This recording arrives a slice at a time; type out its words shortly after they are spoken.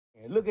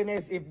looking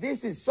at, if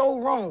this is so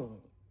wrong,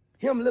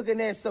 him looking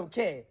at some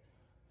cat,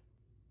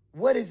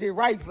 what is it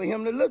right for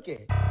him to look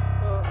at?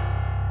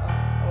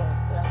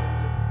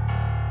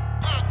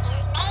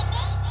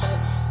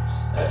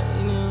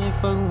 You ain't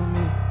fucking with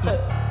me.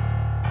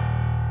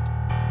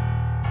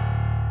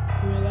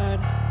 You lied.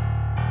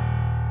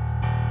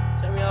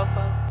 Tell me how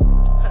far.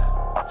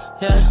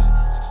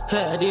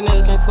 Yeah, these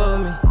niggas can't fuck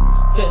with me.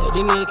 Yeah,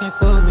 these niggas can't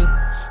fuck with me.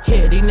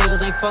 Yeah, these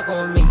niggas ain't fucking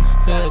with me.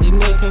 Yeah, these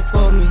niggas can't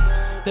fuck with me.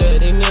 Yeah,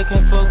 these niggas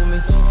can't fuck with me.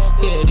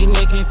 Yeah, these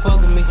niggas can't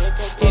fuck with me.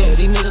 Yeah,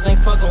 these niggas ain't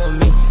fucking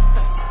with me.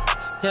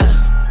 Yeah,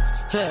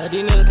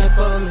 these niggas can't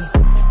fuck with me.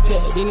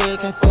 Yeah, these niggas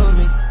can't fuck with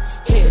me.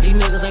 Yeah, these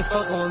niggas ain't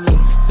fucking with me.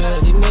 Yeah,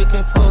 these niggas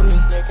can't fuck with me.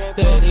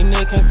 Yeah, these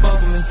niggas can't fuck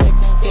with me.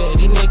 Yeah,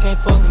 these niggas can't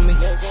fuck with me.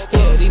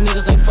 Yeah, these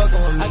niggas ain't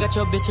fucking with me. I got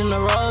your bitch in the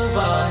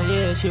Rover.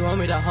 Yeah, she want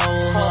me to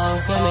hold her.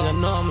 That nigga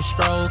know I'm a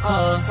stroker.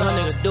 That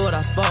nigga do what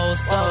I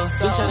supposed to.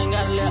 Bitch, I done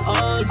got a little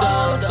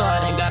older, so I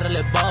done got a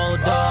little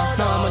bolder.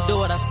 No, I'ma do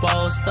what I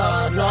supposed to.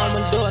 No,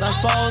 I'ma do what I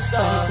supposed to.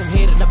 Need some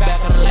heat in the back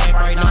of the leg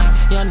right now.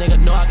 Young nigga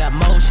know I got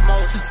motion.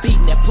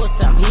 Beating that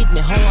pussy, I'm hitting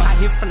it hard. I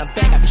hit from the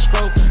back, I be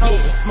stroking.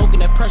 Yeah, smoking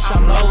that pressure,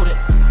 I'm loaded.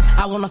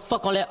 I wanna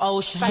fuck on that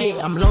ocean.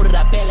 Yeah, I'm loaded,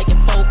 I bet like it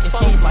focus.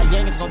 Yeah, my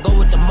youngins gon' go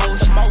with the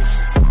motion.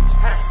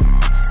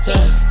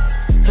 Yeah,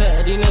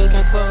 these niggas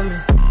can't fuck with me.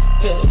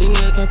 Yeah, these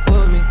niggas can't fuck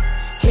with me.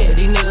 Yeah,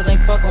 these niggas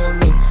ain't fucking with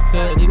me.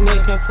 Yeah, these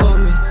niggas can't fuck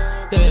with me.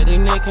 Yeah, these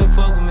niggas can't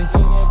fuck with me.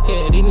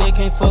 Yeah, these niggas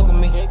can't fuck with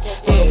me.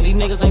 Yeah, these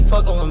niggas ain't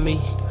fucking with me.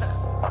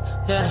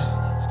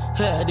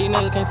 Yeah, these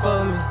niggas can't fuck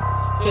with me.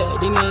 Yeah,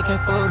 these niggas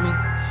can't fuck with me.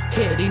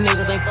 Yeah, these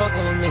niggas ain't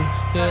fucking with me.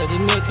 Yeah, these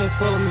niggas can't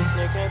fuck with me.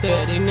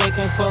 Yeah, these niggas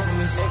can't fuck with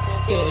me.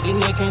 Yeah, these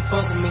niggas can't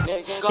fuck with me.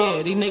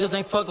 Yeah, these niggas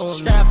ain't fucking with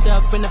me. Strapped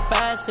up in the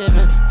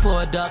 5.7,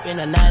 pulled up in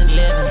the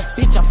 911.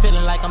 Bitch, I'm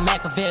feeling like I'm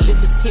Machiavelli.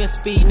 This is 10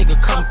 speed, nigga,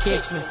 come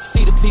catch me.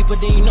 See the people,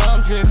 then you know I'm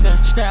drifting.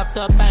 Strapped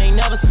up, I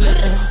ain't never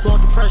slipping.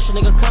 Want the pressure,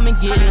 nigga, come and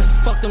get it.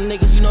 Fuck them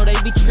niggas, you know they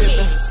be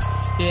tripping.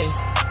 Yeah.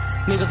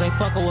 Niggas ain't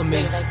fucking with me.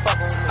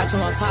 I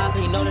told my pop,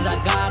 he know that I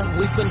got him.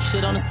 We putting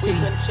shit on the T.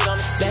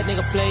 That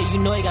nigga play,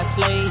 you know he got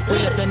slayed. We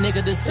left that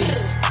nigga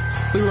deceased.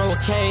 We roll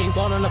with K's,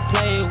 on the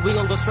play. We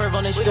gon' go swerve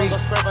on that street. Yeah,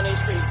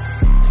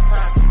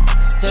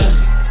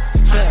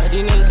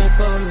 these niggas can't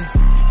fuck with me.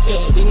 Yeah,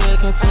 these niggas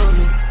can't fuck with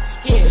me.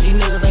 Yeah, these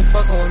niggas ain't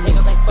fucking with me.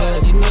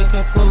 Yeah, these niggas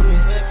can't fuck with me.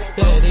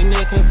 Yeah, these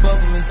niggas can't fuck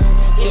with me.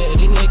 Yeah,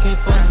 these niggas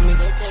can't fuck with me.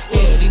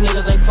 Yeah, these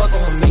niggas ain't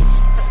fucking with me.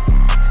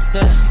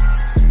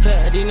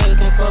 Yeah, these niggas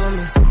can't fuck with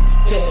me.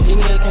 Yeah, these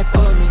niggas can't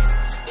fuck with me.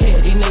 Yeah,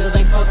 these niggas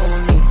ain't fucking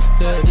with me.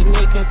 Yeah, these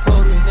niggas can't fuck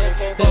with me.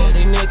 Yeah,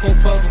 these niggas can't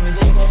fuck with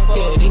me.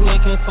 Yeah, these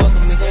niggas can't fuck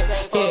with me.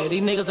 Yeah,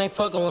 these niggas ain't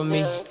fucking with me.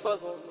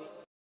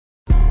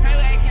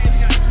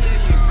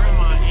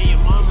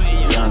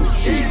 Young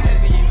T.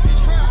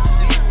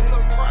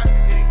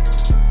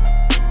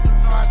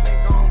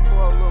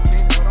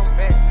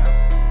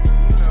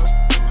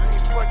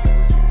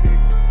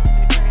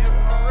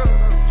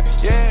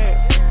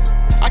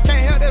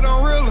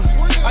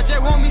 I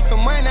just want me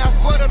some money, I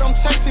swear that I'm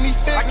chasing these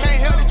figures. I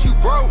can't help that you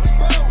broke.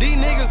 These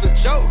niggas a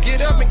joke.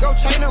 Get up and go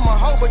chain them a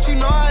hoe, but you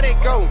know how they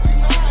go.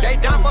 They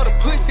down for the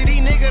pussy,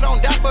 these niggas don't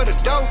die for the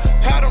dough.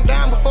 Pat him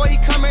down before he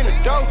come in the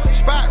door.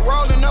 Spot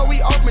rolling, know we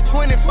open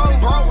 24.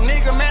 Broke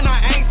nigga, man, I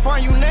ain't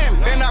front you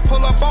nothing. Then I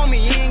pull up on me,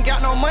 you ain't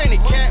got no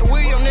money. Cat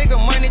William, nigga,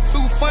 money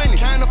too funny.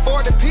 Can't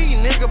afford the P,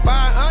 nigga,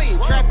 buy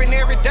onion. Trapping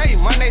every day,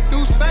 Monday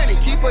through Sunday.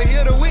 Keep a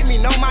hitter with me,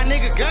 know my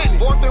nigga gunning.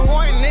 4th and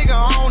 1, nigga,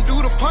 I don't do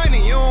the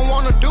punting. You don't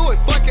wanna do it,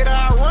 fuck it,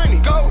 I run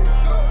it. Go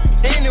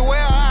anywhere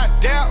I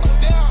doubt.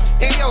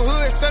 In your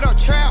hood, set up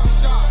trap.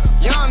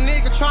 Young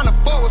nigga tryna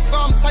fuck with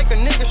something, take a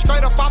nigga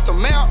straight up off the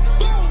map.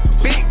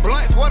 Big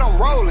blunts, what I'm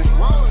rolling.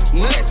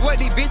 Nuts, what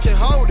these bitches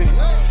holding.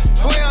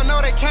 12 know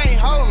they can't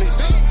hold me.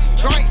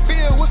 Drink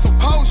filled with some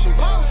potion.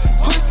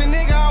 Pussy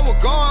nigga, I was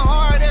going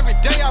hard every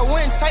day, I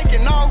wasn't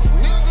taking off.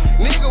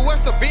 Nigga,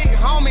 what's a big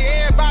homie?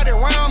 Everybody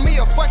around me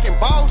a fucking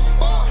boss.